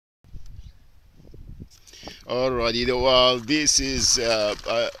Alrighty, well, this is, the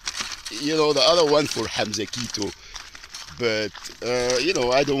other one for Hamza Quito, but,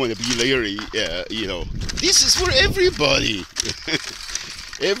 I don't want to be leery, this is for everybody,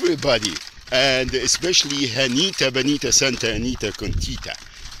 everybody, and especially Hanita Benita Santa Anita Contita.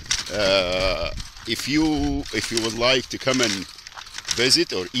 If you would like to come and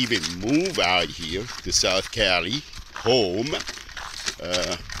visit or even move out here to South Cali, home,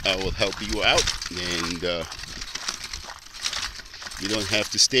 I will help you out, and you don't have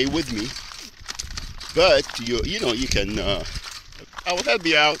to stay with me, but you can. I will help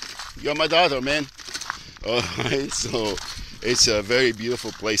you out. You're my daughter, man. All right, so it's a very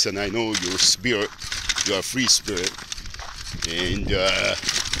beautiful place, and I know your spirit. You're a free spirit, and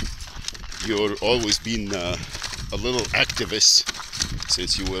you're always been a little activist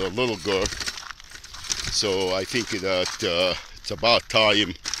since you were a little girl. So I think that it's about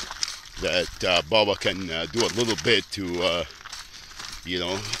time that Baba can do a little bit to,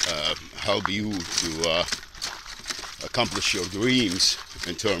 help you to accomplish your dreams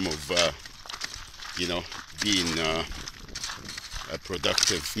in terms of, being a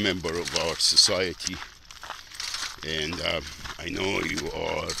productive member of our society. And I know you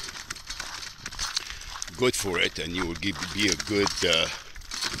are good for it, and you will be a good.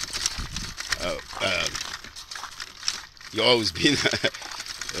 You've always been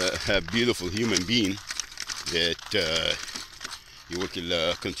a beautiful human being that you will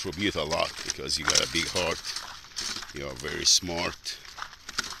contribute a lot because you got a big heart. You are very smart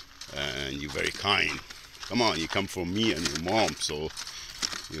and you're very kind. Come on, you come from me and your mom, so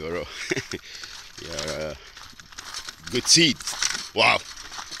you're a good seed. Wow,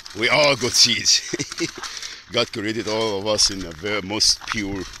 we are good seeds. God created all of us in the very most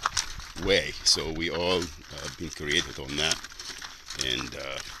pure way, so we all been created on that. And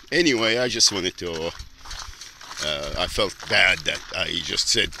anyway, I just wanted to I felt bad that I just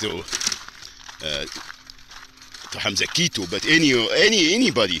said to Hamza Quito, but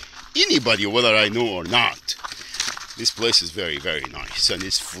anybody, whether I know or not, this place is very, very nice, and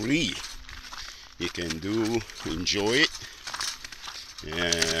it's free. You can enjoy it,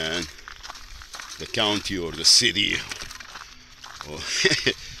 and the county or the city, or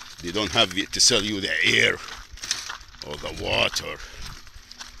they don't have to sell you the air or the water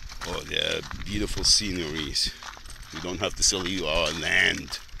or the beautiful sceneries. We don't have to sell you our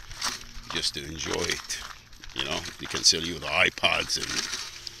land just to enjoy it. They can sell you the iPods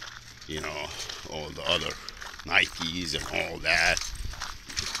and all the other Nikes and all that.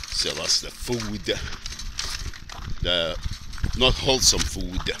 Sell us the food, the not wholesome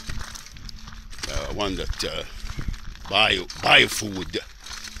food, one that bio food.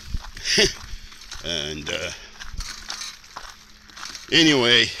 And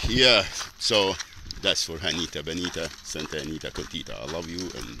anyway, yeah, so that's for Hanita Benita Santa Anita Contita. I love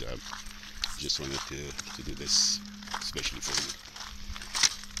you, and just wanted to do this especially for you.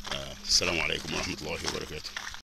 Assalamu alaikum wa rahmatullahi wa barakatuh.